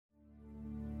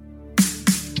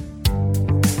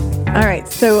All right.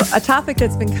 So a topic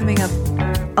that's been coming up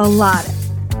a lot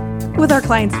with our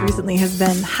clients recently has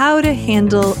been how to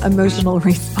handle emotional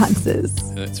responses.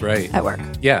 That's right. At work.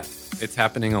 Yeah. It's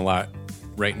happening a lot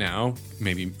right now,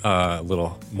 maybe a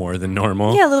little more than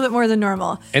normal. Yeah, a little bit more than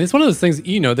normal. And it's one of those things,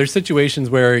 there's situations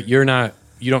where you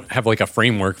don't have like a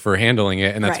framework for handling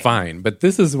it, and that's Right. fine. But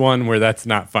this is one where that's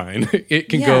not fine. It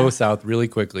can go south really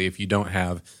quickly if you don't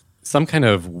have some kind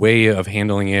of way of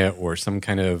handling it or some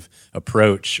kind of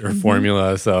approach or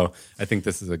formula. So I think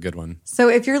this is a good one. So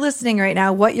if you're listening right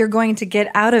now, what you're going to get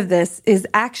out of this is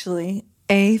actually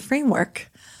a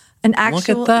framework. An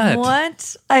actual Look at that.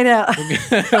 What? I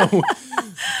know.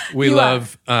 We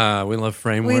love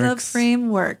frameworks. We love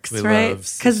frameworks, We right?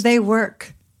 love Because they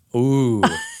work. Ooh.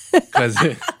 Because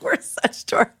We're such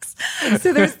dorks.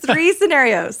 So there's 3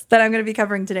 scenarios that I'm going to be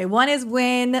covering today. One is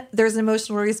when there's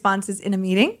emotional responses in a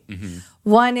meeting. Mm-hmm.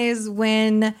 One is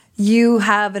when you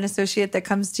have an associate that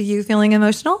comes to you feeling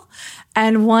emotional.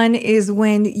 And one is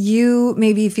when you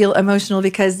maybe feel emotional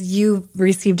because you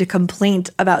received a complaint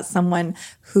about someone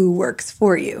who works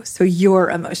for you. So your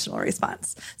emotional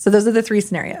response. So those are the 3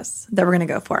 scenarios that we're going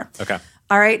to go for. Okay.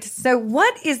 All right. So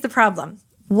what is the problem?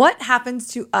 What happens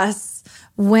to us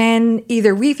when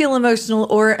either we feel emotional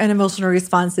or an emotional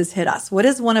response has hit us? What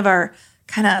is one of our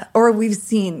or we've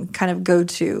seen kind of go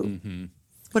to? Mm-hmm.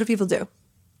 What do people do?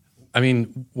 I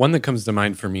mean, one that comes to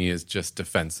mind for me is just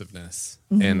defensiveness.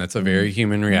 And that's a very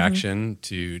human reaction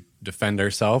to defend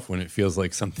ourselves when it feels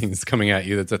like something's coming at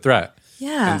you that's a threat.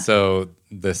 Yeah. And so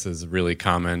this is really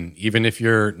common. Even if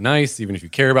you're nice, even if you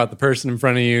care about the person in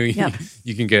front of you, Yep.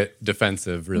 you can get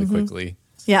defensive really quickly.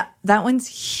 Yeah, that one's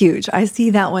huge. I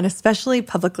see that one, especially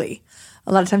publicly,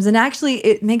 a lot of times. And actually,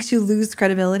 it makes you lose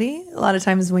credibility a lot of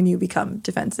times when you become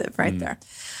defensive right there.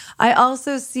 I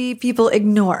also see people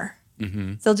ignore.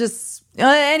 They'll just,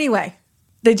 anyway,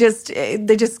 they just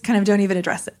kind of don't even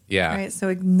address it. Yeah. Right. So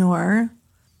ignore.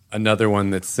 Another one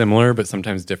that's similar but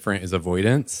sometimes different is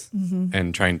avoidance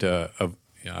and trying to,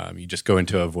 you just go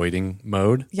into avoiding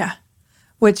mode. Yeah.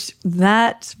 Which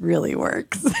that really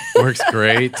works. Works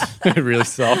great. It really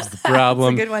solves the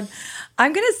problem. That's a good one.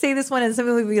 I'm going to say this one and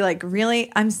somebody will be like,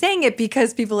 really? I'm saying it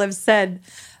because people have said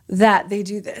that they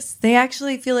do this. They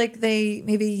actually feel like they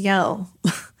maybe yell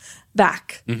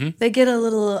back. They get a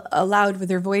little loud with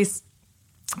their voice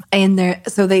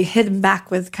so they hit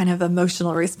back with kind of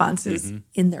emotional responses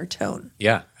in their tone.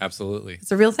 Yeah, absolutely.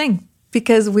 It's a real thing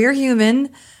because we're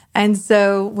human. And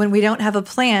so when we don't have a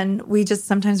plan, we just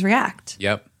sometimes react.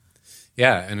 Yep.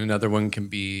 Yeah. And another one can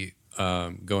be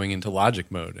going into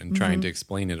logic mode and trying to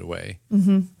explain it away.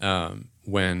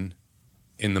 When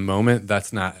in the moment,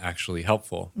 that's not actually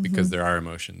helpful because there are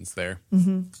emotions there.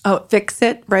 Oh, fix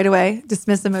it right away.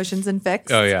 Dismiss emotions and fix.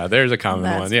 Oh, yeah. There's a common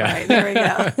That's one. Yeah. right. There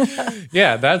we go.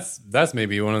 Yeah. That's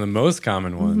maybe one of the most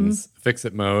common ones, fix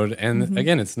it mode. And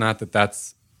again, it's not that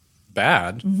that's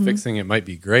bad. Fixing it might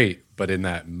be great, but in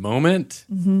that moment,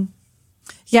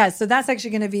 Yeah, so that's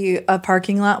actually going to be a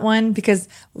parking lot one because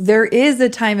there is a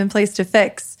time and place to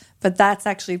fix, but that's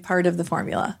actually part of the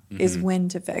formula is when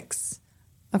to fix.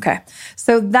 Okay,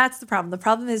 so that's the problem. The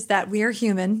problem is that we are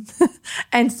human,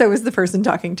 and so is the person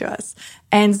talking to us.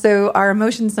 And so our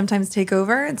emotions sometimes take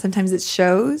over, and sometimes it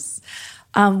shows.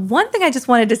 One thing I just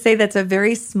wanted to say that's a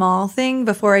very small thing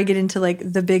before I get into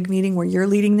like the big meeting where you're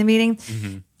leading the meeting.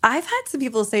 I've had some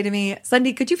people say to me,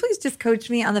 Sunday, could you please just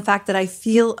coach me on the fact that I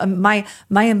feel my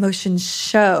emotions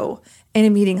show in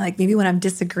a meeting, like maybe when I'm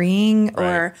disagreeing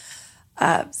or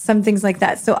some things like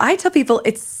that. So I tell people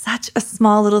it's such a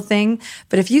small little thing,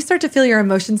 but if you start to feel your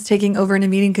emotions taking over in a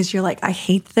meeting because you're like, I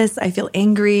hate this, I feel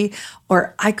angry,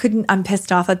 or I'm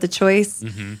pissed off at the choice.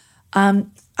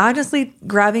 Honestly,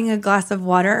 grabbing a glass of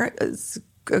water is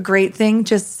a great thing.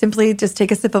 Just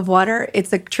take a sip of water.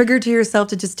 It's a trigger to yourself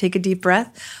to just take a deep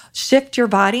breath. Shift your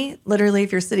body. Literally,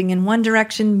 if you're sitting in one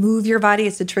direction, move your body.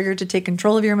 It's a trigger to take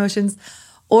control of your emotions.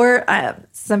 Or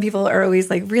some people are always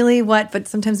like, really, what? But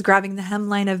sometimes grabbing the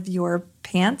hemline of your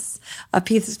pants, a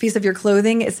piece of your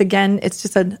clothing, it's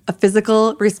just a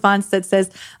physical response that says,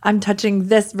 I'm touching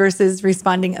this versus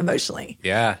responding emotionally.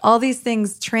 Yeah. All these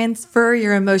things transfer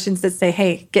your emotions that say,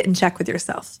 hey, get in check with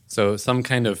yourself. So some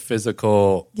kind of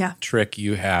physical Yeah. trick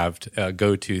you have, a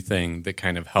go-to thing that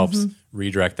kind of helps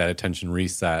redirect that attention,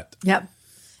 reset. Yep.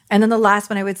 And then the last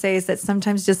one I would say is that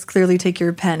sometimes just clearly take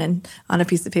your pen and on a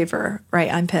piece of paper, right?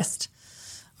 I'm pissed,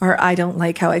 or I don't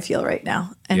like how I feel right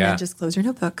now. And then just close your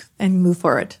notebook and move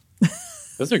forward.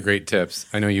 Those are great tips.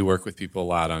 I know you work with people a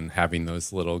lot on having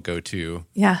those little go-to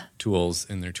tools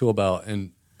in their tool belt.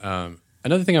 And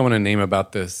another thing I want to name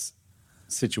about this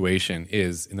situation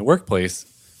is in the workplace,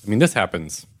 I mean, this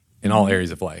happens in all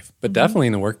areas of life, but definitely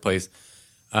in the workplace.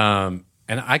 And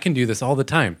I can do this all the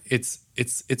time. It's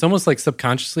almost like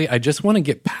subconsciously, I just want to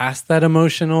get past that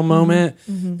emotional moment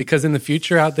because in the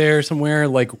future out there somewhere,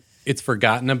 like it's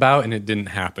forgotten about and it didn't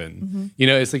happen. You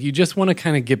know, it's like you just want to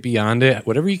kind of get beyond it,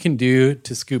 whatever you can do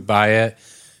to scoot by it.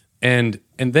 And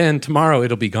then tomorrow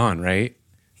it'll be gone, right?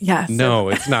 Yes. No,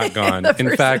 it's not gone.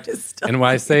 In fact, and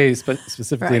why I say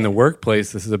specifically in the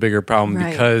workplace, this is a bigger problem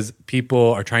because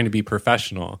people are trying to be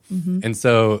professional. And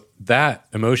so that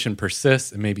emotion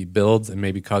persists and maybe builds and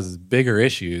maybe causes bigger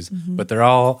issues, but they're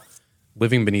all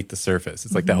living beneath the surface.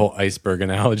 It's like that whole iceberg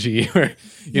analogy where,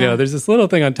 you know, there's this little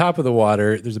thing on top of the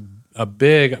water. There's a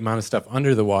big amount of stuff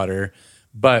under the water.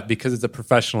 But because it's a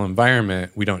professional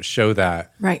environment, we don't show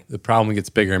that. Right. The problem gets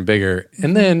bigger and bigger.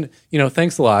 And then, you know,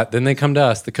 thanks a lot. Then they come to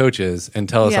us, the coaches, and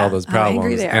tell us all those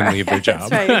problems and leave their job.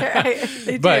 That's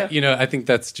right. But, you know, I think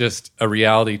that's just a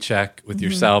reality check with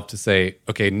yourself to say,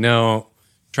 okay, no,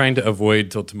 trying to avoid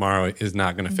till tomorrow is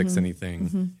not going to fix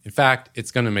anything. In fact,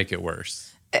 it's going to make it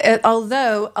worse.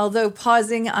 Although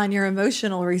pausing on your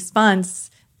emotional response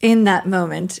in that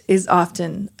moment is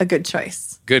often a good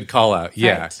choice. Good call out.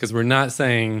 Yeah. Because we're not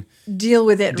saying deal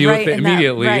with it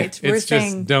immediately. Right. It's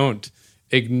just don't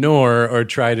ignore or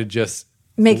try to just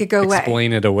make it go away.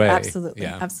 Explain it away. Absolutely.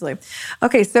 Yeah. Absolutely.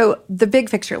 Okay. So the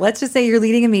big picture, let's just say you're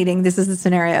leading a meeting. This is the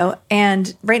scenario.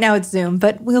 And right now it's Zoom,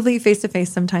 but we'll be face to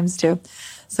face sometimes too.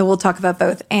 So we'll talk about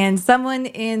both. And someone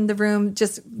in the room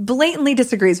just blatantly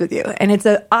disagrees with you. And it's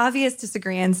an obvious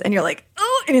disagreement. And you're like,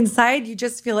 oh, and inside you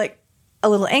just feel like a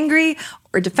little angry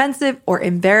or defensive or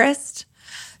embarrassed.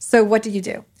 So what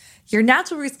do? Your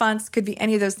natural response could be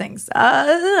any of those things.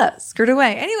 Skirt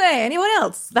away. Anyway, anyone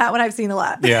else? That one I've seen a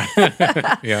lot. Yeah.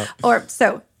 Yeah. Or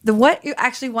so what you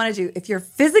actually want to do, if you're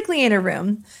physically in a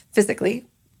room,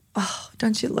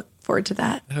 don't you look forward to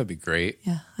that? That would be great.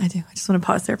 Yeah, I do. I just want to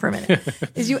pause there for a minute.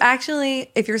 Is you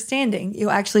actually, if you're standing,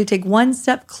 you actually take one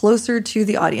step closer to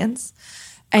the audience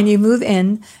and you move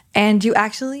in and you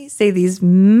actually say these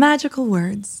magical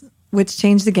words, which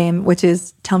change the game, which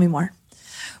is tell me more,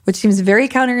 which seems very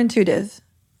counterintuitive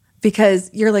because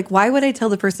you're like, why would I tell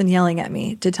the person yelling at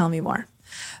me to tell me more?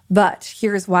 But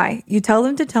here's why. You tell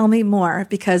them to tell me more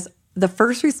because the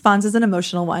first response is an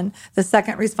emotional one. The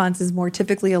second response is more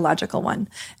typically a logical one.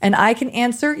 And I can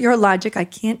answer your logic. I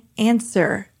can't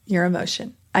answer your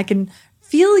emotion. I can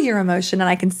feel your emotion and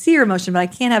I can see your emotion, but I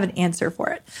can't have an answer for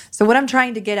it. So what I'm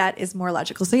trying to get at is more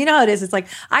logical. So you know how it is. It's like,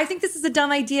 I think this is a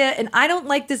dumb idea and I don't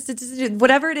like this,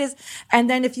 whatever it is. And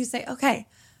then if you say, okay,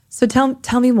 so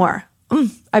tell me more.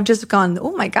 I've just gone,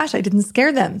 oh my gosh, I didn't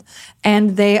scare them.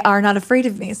 And they are not afraid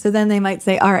of me. So then they might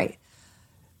say, all right.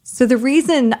 So the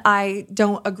reason I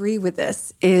don't agree with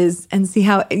this is, and see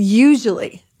how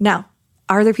usually, now,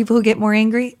 are there people who get more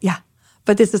angry? Yeah.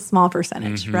 But this is a small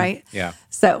percentage, right? Yeah.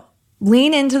 So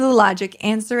lean into the logic,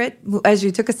 answer it as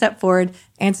you took a step forward,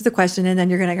 answer the question, and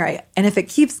then you're going to go, right. And if it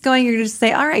keeps going, you're going to just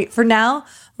say, all right, for now,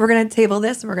 we're going to table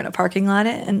this and we're going to parking lot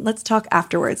it and let's talk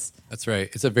afterwards. That's right.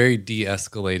 It's a very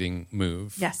de-escalating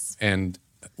move. Yes. And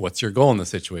what's your goal in the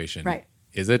situation? Right.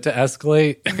 Is it to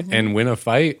escalate and win a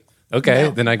fight? Okay,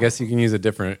 then I guess you can use a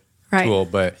different tool,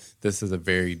 but this is a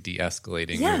very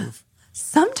de-escalating move.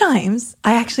 Sometimes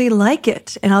I actually like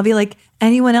it. And I'll be like,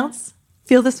 anyone else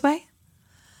feel this way?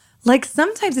 Like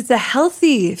sometimes it's a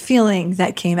healthy feeling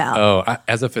that came out. Oh,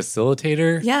 as a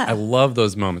facilitator, yeah. I love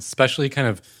those moments, especially kind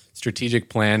of strategic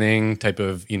planning type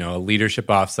of, a leadership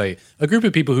offsite, a group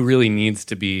of people who really needs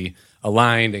to be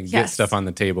aligned and get stuff on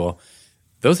the table.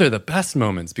 Those are the best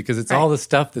moments because it's all the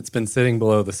stuff that's been sitting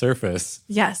below the surface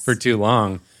for too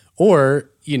long. Or,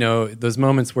 those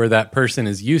moments where that person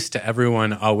is used to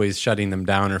everyone always shutting them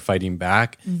down or fighting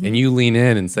back, and you lean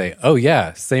in and say, oh,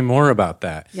 yeah, say more about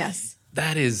that. Yes.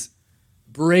 That is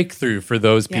breakthrough for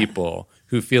those people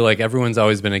who feel like everyone's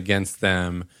always been against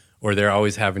them or they're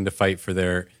always having to fight for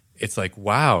their... It's like,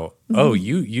 wow, oh,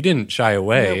 you didn't shy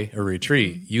away or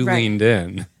retreat. You leaned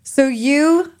in. So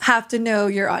you have to know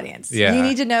your audience. Yeah. You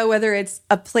need to know whether it's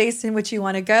a place in which you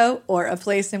want to go or a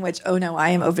place in which, oh no, I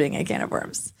am opening a can of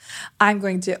worms. I'm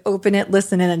going to open it,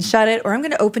 listen in and shut it, or I'm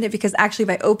going to open it because actually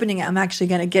by opening it, I'm actually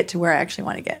going to get to where I actually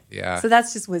want to get. Yeah. So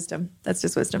that's just wisdom. That's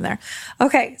just wisdom there.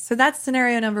 Okay, so that's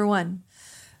scenario number one.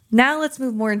 Now let's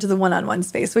move more into the one-on-one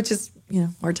space, which is,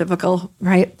 more typical,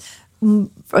 right?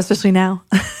 Especially now.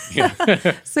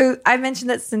 So I mentioned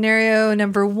that scenario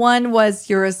number one was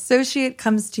your associate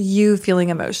comes to you feeling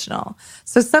emotional.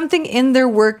 So something in their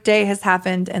workday has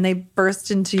happened and they burst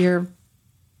into your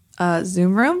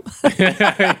Zoom room.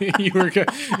 You were good.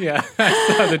 Yeah,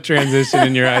 I saw the transition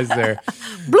in your eyes there.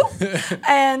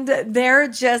 And they're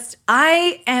just,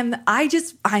 I'm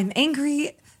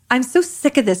angry. I'm so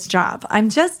sick of this job. I'm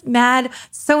just mad,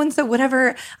 so-and-so,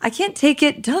 whatever. I can't take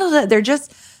it. Da, da, da. They're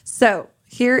just, so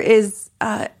here's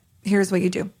what you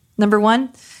do. Number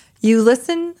one, you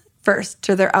listen first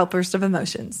to their outburst of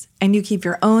emotions and you keep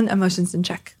your own emotions in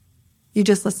check. You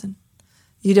just listen.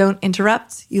 You don't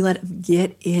interrupt. You let them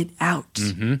get it out.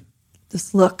 Mm-hmm.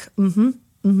 Just look. Mm-hmm.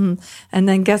 Mm-hmm. And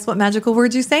then guess what magical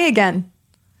words you say again?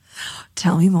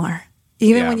 Tell me more.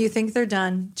 Even when you think they're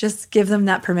done, just give them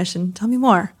that permission. Tell me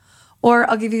more. Or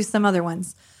I'll give you some other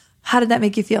ones. How did that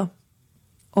make you feel?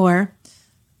 Or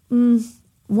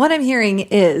what I'm hearing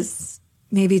is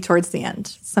maybe towards the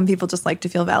end. Some people just like to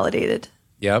feel validated.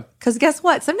 Yep. Because guess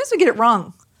what? Sometimes we get it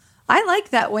wrong. I like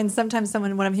that when sometimes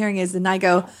what I'm hearing is, and I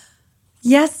go,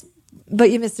 yes,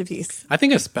 but you missed a piece. I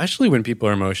think especially when people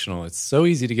are emotional, it's so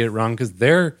easy to get it wrong because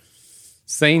they're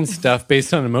saying stuff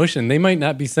based on emotion. They might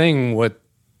not be saying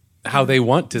how they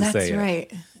want to say it. That's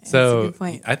right. So That's a good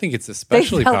point. I think it's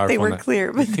especially they felt powerful. They were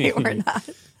clear, but they were not.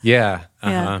 Yeah.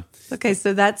 Yeah. Okay,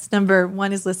 so that's number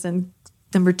one is listen.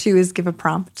 Number two is give a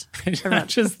prompt. I'm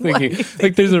just thinking,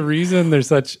 like, there's a reason it's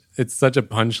such a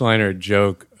punchline or a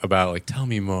joke about, like, tell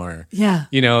me more. Yeah.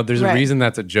 There's a reason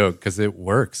that's a joke because it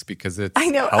works, because it's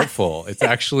helpful. It's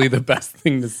actually the best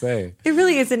thing to say. It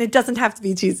really is, and it doesn't have to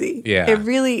be cheesy. Yeah. It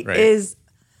really is.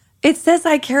 It says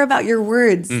I care about your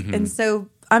words, and so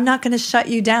I'm not going to shut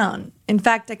you down. In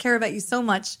fact, I care about you so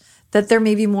much that there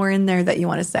may be more in there that you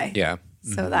want to say. Yeah.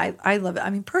 So I love it.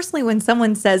 I mean, personally, when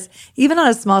someone says, even on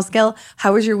a small scale,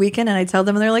 how was your weekend? And I tell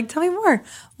them, and they're like, tell me more.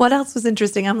 What else was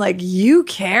interesting? I'm like, you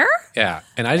care? Yeah.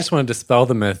 And I just want to dispel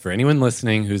the myth for anyone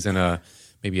listening who's in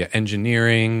maybe an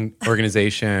engineering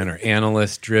organization or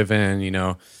analyst driven,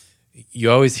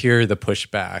 you always hear the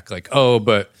pushback like, oh,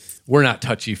 but we're not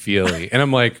touchy feely. And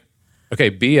I'm like, okay,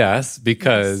 BS,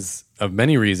 because of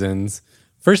many reasons.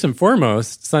 First and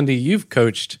foremost, Sundie, you've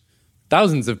coached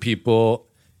thousands of people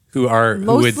who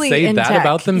would say that tech.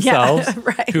 about themselves,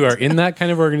 right. who are in that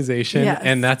kind of organization, Yes.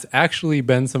 and that's actually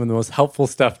been some of the most helpful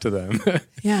stuff to them.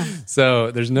 Yeah.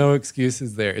 So there's no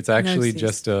excuses there. It's actually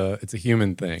it's a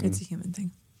human thing. It's a human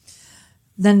thing.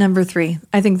 Then number three,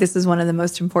 I think this is one of the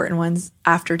most important ones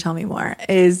after Tell Me More,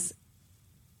 is,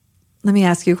 let me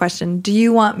ask you a question. Do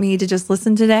you want me to just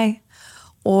listen today,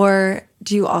 or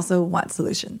do you also want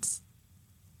solutions?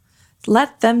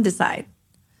 Let them decide.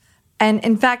 And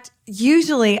in fact,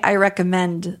 usually I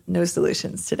recommend no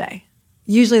solutions today.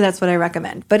 Usually that's what I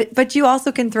recommend. But you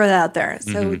also can throw that out there.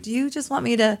 So do you just want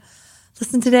me to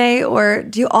listen today, or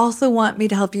do you also want me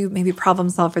to help you maybe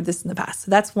problem solve for this in the past? So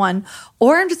that's one.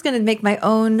 Or I'm just going to make my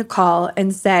own call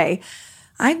and say,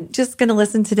 I'm just going to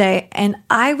listen today, and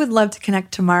I would love to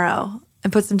connect tomorrow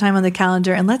and put some time on the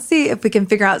calendar, and let's see if we can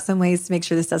figure out some ways to make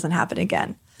sure this doesn't happen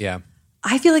again. Yeah.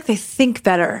 I feel like they think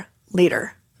better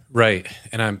later. Right.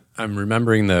 And I'm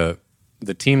remembering the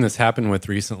team this happened with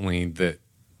recently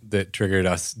that triggered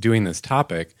us doing this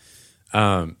topic.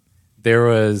 There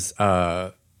was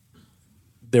a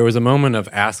moment of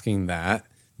asking that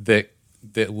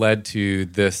led to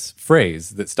this phrase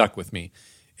that stuck with me.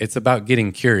 It's about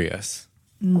getting curious.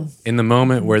 In the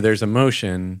moment where there's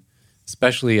emotion,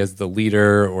 especially as the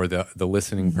leader or the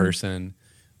listening person,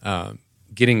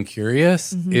 getting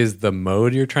curious is the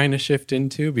mode you're trying to shift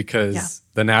into, because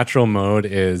the natural mode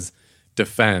is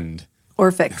defend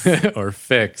or fix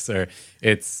or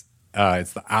it's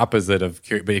the opposite of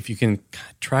curious. But if you can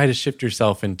try to shift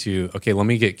yourself into, okay, let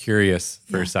me get curious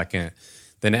for a second,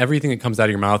 then everything that comes out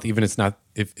of your mouth, even if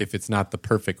it's not the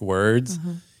perfect words,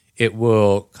 it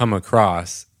will come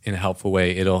across in a helpful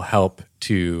way. It'll help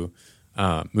to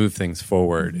move things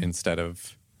forward instead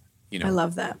of, I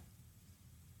love that.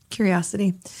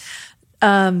 Curiosity.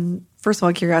 First of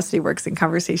all, curiosity works in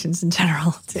conversations in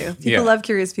general, too. People love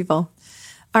curious people.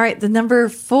 All right, the number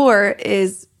 4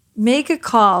 is make a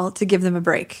call to give them a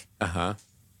break.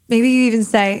 Maybe you even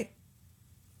say,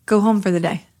 go home for the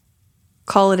day.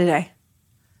 Call it a day.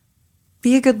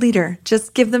 Be a good leader.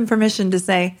 Just give them permission to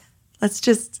say, let's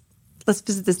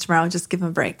visit this tomorrow and just give them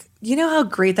a break. You know how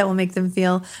great that will make them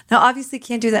feel? Now, obviously, you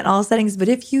can't do that in all settings, but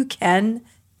if you can,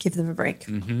 give them a break.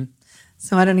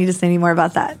 So I don't need to say any more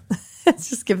about that.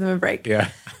 Just give them a break. Yeah.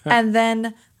 And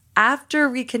then after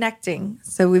reconnecting,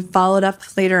 so we've followed up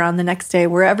later on the next day,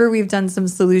 wherever we've done some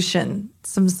solution,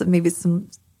 maybe some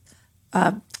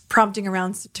prompting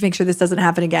around to make sure this doesn't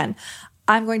happen again,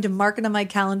 I'm going to mark it on my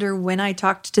calendar when I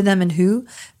talked to them and who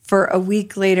for a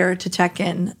week later to check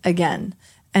in again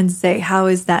and say, how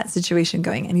is that situation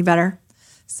going? Any better?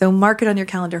 So mark it on your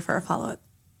calendar for a follow-up.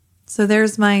 So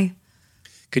there's my...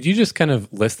 Could you just kind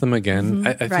of list them again?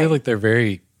 I feel like they're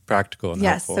very practical and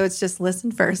helpful. So it's just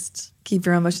listen first, keep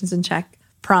your emotions in check,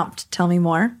 prompt, tell me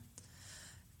more,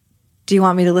 Do you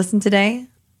want me to listen today?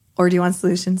 Or do you want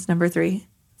solutions? Number 3.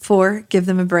 4, give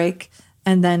them a break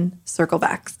and then circle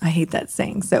back. I hate that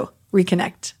saying. So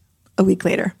reconnect a week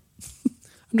later.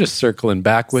 I'm just circling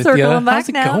back with you. How's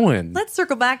it going? Let's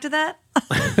circle back to that.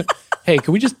 Hey,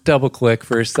 can we just double click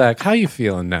for a sec? How you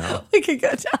feeling now? We could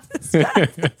go down this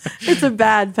path. It's a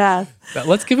bad path.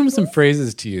 Let's give them some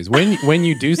phrases to use. When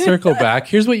you do circle back,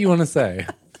 here's what you want to say.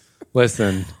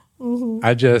 Listen,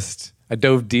 I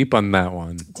dove deep on that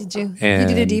one. Did you? You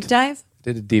did a deep dive?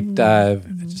 Did a deep dive.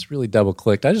 I just really double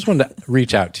clicked. I just wanted to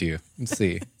reach out to you and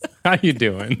see how you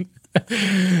doing.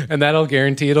 And that'll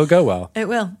guarantee it'll go well. It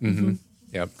will. Mm-hmm.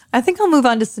 Yep. I think I'll move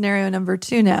on to scenario number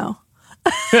 2 now.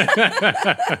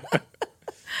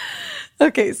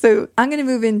 Okay, so I'm going to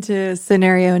move into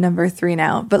scenario number 3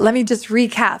 now. But let me just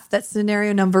recap that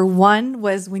scenario number 1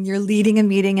 was when you're leading a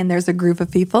meeting and there's a group of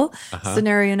people.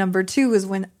 Scenario number 2 is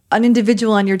when an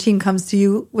individual on your team comes to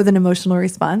you with an emotional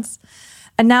response.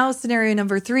 And now scenario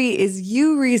number 3 is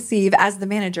you receive, as the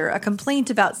manager, a complaint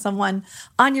about someone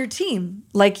on your team,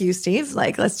 like you, Steve.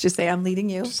 Like, let's just say I'm leading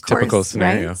you. Just typical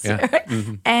scenario, right? Yeah.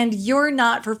 Mm-hmm. And you're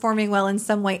not performing well in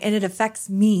some way, and it affects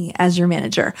me as your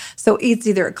manager. So it's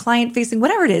either a client-facing,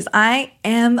 whatever it is. I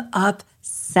am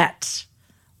upset.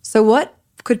 So what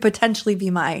could potentially be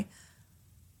my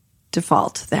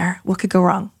default there? What could go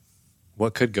wrong?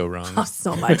 What could go wrong? Oh,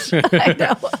 so much. I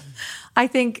know. I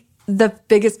think the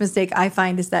biggest mistake I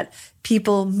find is that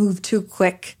people move too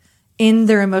quick in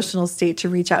their emotional state to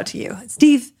reach out to you.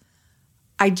 Steve,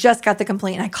 I just got the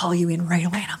complaint and I call you in right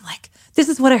away. And I'm like, this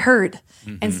is what I heard.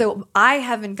 Mm-hmm. And so I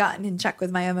haven't gotten in check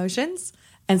with my emotions.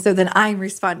 And so then I'm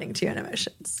responding to your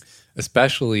emotions.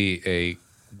 Especially a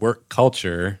work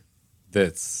culture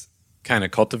that's kind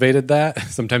of cultivated that.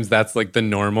 Sometimes that's like the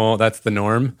normal, that's the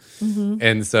norm. Mm-hmm.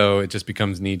 And so it just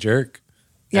becomes knee jerk.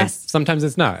 Yes. And sometimes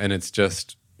it's not. And it's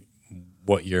just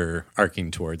what you're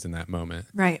arcing towards in that moment.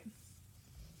 Right.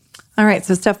 All right.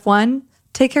 So step 1,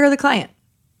 take care of the client.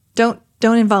 Don't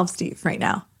involve Steve right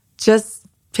now. Just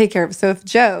take care of it. So if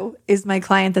Joe is my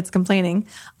client that's complaining,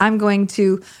 I'm going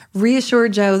to reassure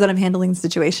Joe that I'm handling the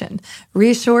situation.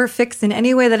 Reassure, fix in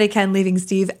any way that I can, leaving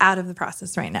Steve out of the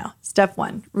process right now. Step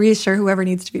 1, reassure whoever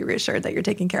needs to be reassured that you're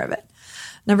taking care of it.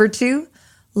 Number 2,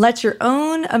 let your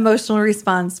own emotional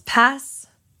response pass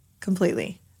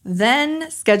completely.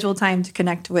 Then schedule time to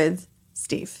connect with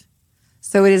Steve.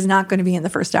 So it is not going to be in the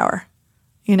first hour,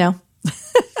 you know?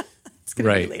 It's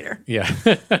going to be later. Yeah.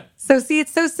 So see,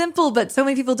 it's so simple, but so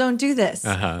many people don't do this.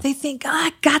 They think,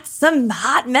 I got some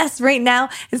hot mess right now.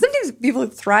 And sometimes people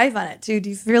thrive on it too.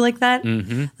 Do you feel like that?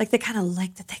 Mm-hmm. Like they kind of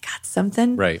like that they got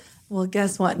something. Right. Well,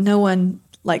 guess what? No one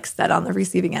likes that on the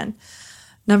receiving end.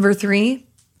 Number 3,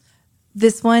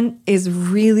 this one is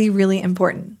really, really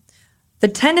important. The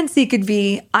tendency could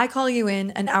be, I call you in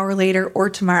an hour later or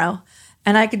tomorrow,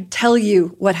 and I could tell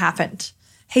you what happened.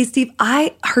 Hey, Steve,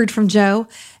 I heard from Joe,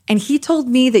 and he told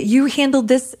me that you handled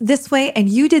this way, and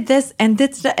you did this, and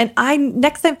this, and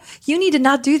next time, you need to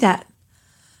not do that.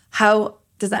 How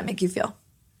does that make you feel?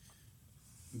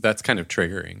 That's kind of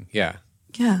triggering. Yeah.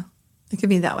 Yeah, it could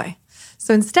be that way.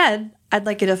 So instead, I'd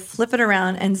like you to flip it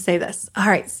around and say this. All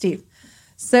right, Steve.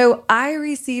 So I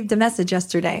received a message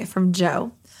yesterday from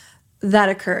Joe that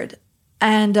occurred.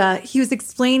 And he was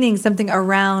explaining something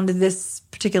around this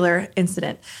particular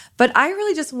incident. But I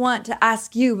really just want to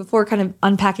ask you, before kind of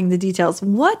unpacking the details,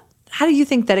 how do you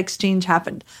think that exchange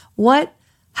happened?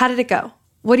 How did it go?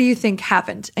 What do you think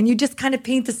happened? And you just kind of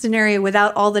paint the scenario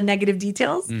without all the negative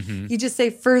details. Mm-hmm. You just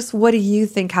say, first, what do you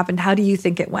think happened? How do you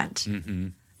think it went? Mm-hmm.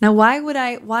 Now, why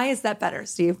is that better,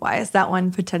 Steve? Why is that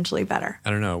one potentially better? I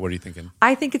don't know. What are you thinking?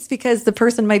 I think it's because the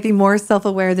person might be more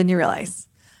self-aware than you realize.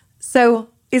 So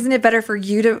isn't it better for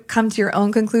you to come to your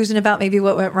own conclusion about maybe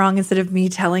what went wrong instead of me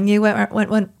telling you what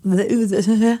went?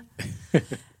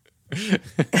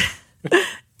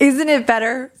 Isn't it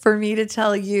better for me to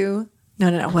tell you?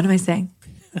 No. What am I saying?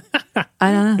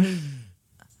 I don't know.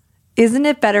 Isn't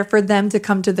it better for them to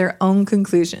come to their own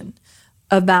conclusion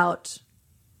about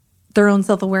their own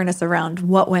self-awareness around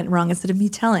what went wrong instead of me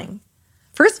telling?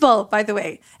 First of all, by the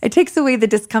way, it takes away the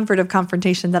discomfort of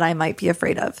confrontation that I might be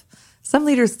afraid of. Some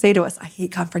leaders say to us, I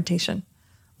hate confrontation.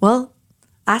 Well,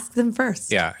 ask them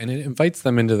first. Yeah, and it invites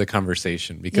them into the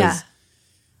conversation because,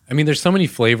 I mean, there's so many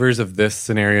flavors of this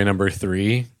scenario number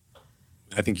 3.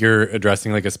 I think you're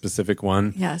addressing like a specific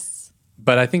one. Yes.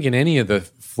 But I think in any of the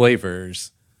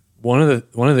flavors, one of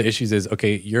the issues is,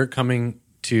 okay, you're coming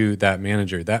to that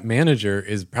manager. That manager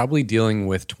is probably dealing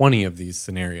with 20 of these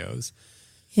scenarios.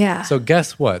 Yeah. So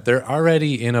guess what? They're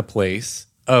already in a place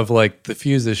of like the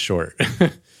fuse is short.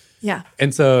 Yeah.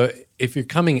 And so if you're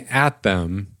coming at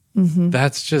them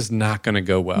that's just not going to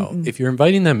go well. If you're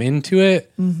inviting them into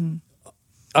it,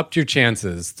 upped your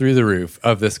chances through the roof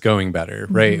of this going better,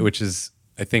 right? Which is,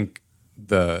 I think,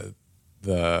 the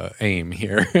aim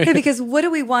here. Okay, because what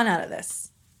do we want out of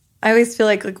this? I always feel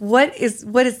like what is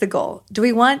the goal? Do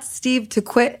we want Steve to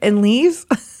quit and leave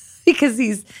because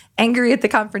he's angry at the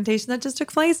confrontation that just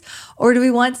took place? Or do we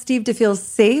want Steve to feel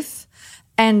safe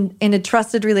and in a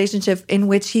trusted relationship in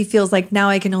which he feels like now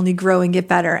I can only grow and get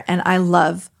better and I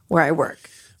love where I work?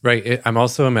 Right. I'm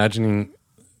also imagining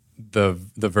the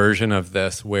version of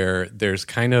this where there's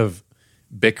kind of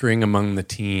bickering among the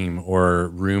team or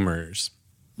rumors.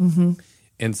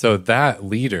 And so that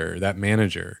leader, that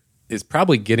manager, is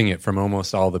probably getting it from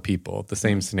almost all the people, the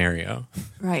same scenario.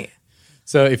 Right.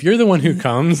 So if you're the one who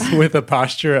comes with a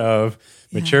posture of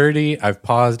maturity, I've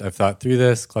paused, I've thought through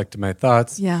this, collected my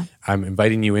thoughts, I'm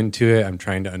inviting you into it, I'm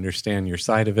trying to understand your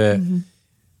side of it.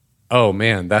 Oh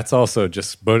man, that's also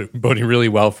just boding really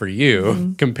well for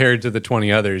you compared to the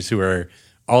 20 others who are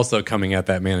also coming at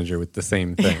that manager with the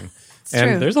same thing.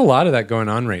 And there's a lot of that going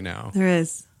on right now. There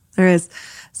is.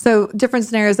 So different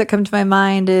scenarios that come to my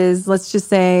mind is, let's just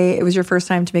say it was your first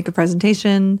time to make a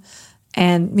presentation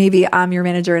and maybe I'm your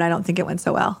manager and I don't think it went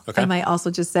so well. Okay. I might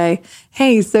also just say,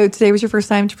 hey, so today was your first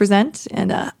time to present.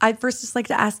 And I'd first just like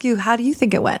to ask you, how do you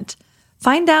think it went?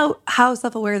 Find out how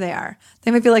self-aware they are.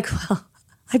 They might be like, well,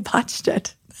 I botched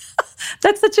it.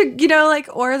 That's such a,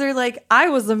 or they're like, I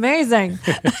was amazing.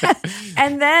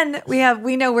 And then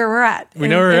we know where we're at. We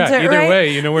know where we're at. Either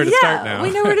way, you know where to start now.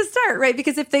 We know where to start, right?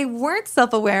 Because if they weren't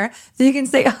self-aware, then you can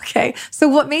say, okay, so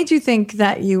what made you think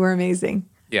that you were amazing?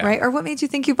 Yeah. Right? Or what made you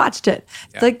think you botched it?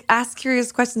 Yeah. Like ask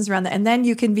curious questions around that. And then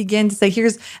you can begin to say,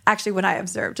 here's actually what I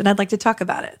observed. And I'd like to talk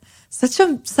about it. Such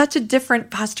a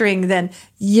different posturing than,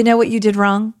 you know what you did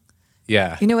wrong?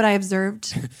 Yeah. You know what I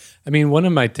observed? I mean, one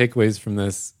of my takeaways from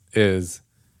this is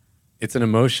it's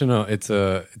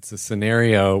a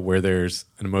scenario where there's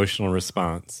an emotional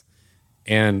response.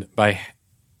 And by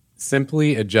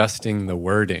simply adjusting the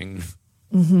wording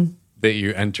that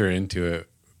you enter into it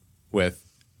with,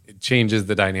 it changes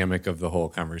the dynamic of the whole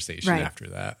conversation after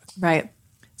that. Right.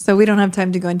 So we don't have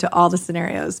time to go into all the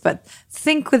scenarios, but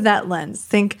think with that lens.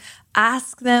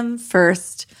 Ask them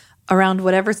first around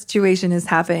whatever situation is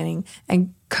happening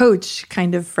and coach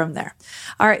kind of from there.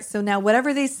 All right. So now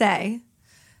whatever they say,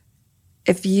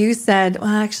 if you said, well,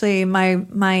 actually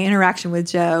my interaction with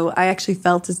Joe, I actually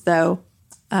felt as though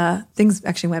things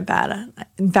actually went bad.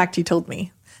 In fact, he told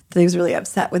me that he was really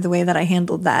upset with the way that I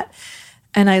handled that.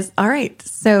 And I was, all right,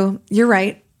 so you're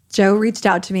right. Joe reached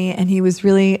out to me and he was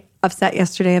really upset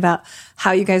yesterday about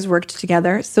how you guys worked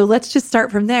together. So let's just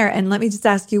start from there. And let me just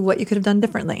ask you what you could have done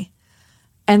differently.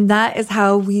 And that is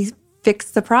how we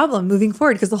fix the problem moving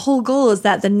forward. Because the whole goal is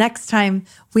that the next time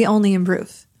we only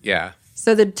improve. Yeah.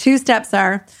 So the 2 steps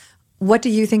are, what do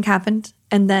you think happened?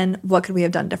 And then what could we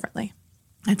have done differently?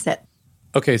 That's it.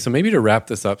 Okay, so maybe to wrap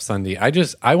this up, Sundie,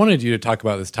 I wanted you to talk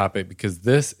about this topic because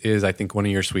this is, I think, one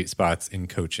of your sweet spots in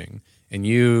coaching. And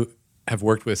you have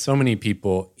worked with so many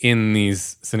people in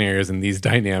these scenarios and these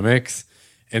dynamics.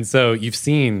 And so you've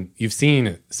seen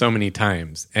so many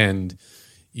times and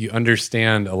you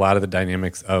understand a lot of the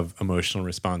dynamics of emotional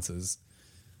responses.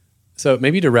 So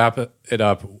maybe to wrap it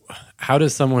up, how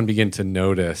does someone begin to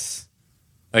notice,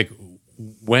 like,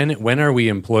 when are we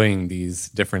employing these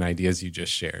different ideas you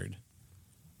just shared?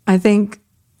 I think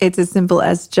it's as simple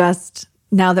as just,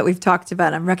 now that we've talked about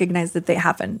them, recognize that they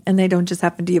happen. And they don't just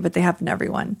happen to you, but they happen to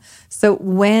everyone. So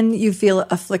when you feel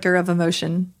a flicker of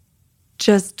emotion,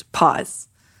 just pause.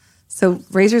 So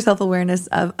raise your self-awareness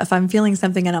of, if I'm feeling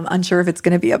something and I'm unsure if it's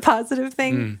going to be a positive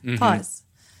thing, pause.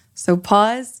 So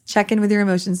pause, check in with your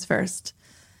emotions first.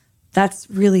 That's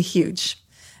really huge.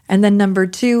 And then number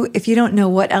 2, if you don't know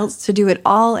what else to do at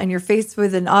all and you're faced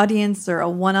with an audience or a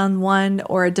one-on-one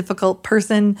or a difficult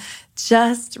person,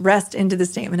 just rest into the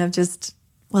statement of just,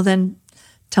 well, then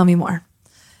tell me more.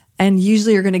 And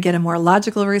usually you're going to get a more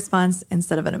logical response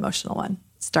instead of an emotional one.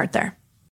 Start there.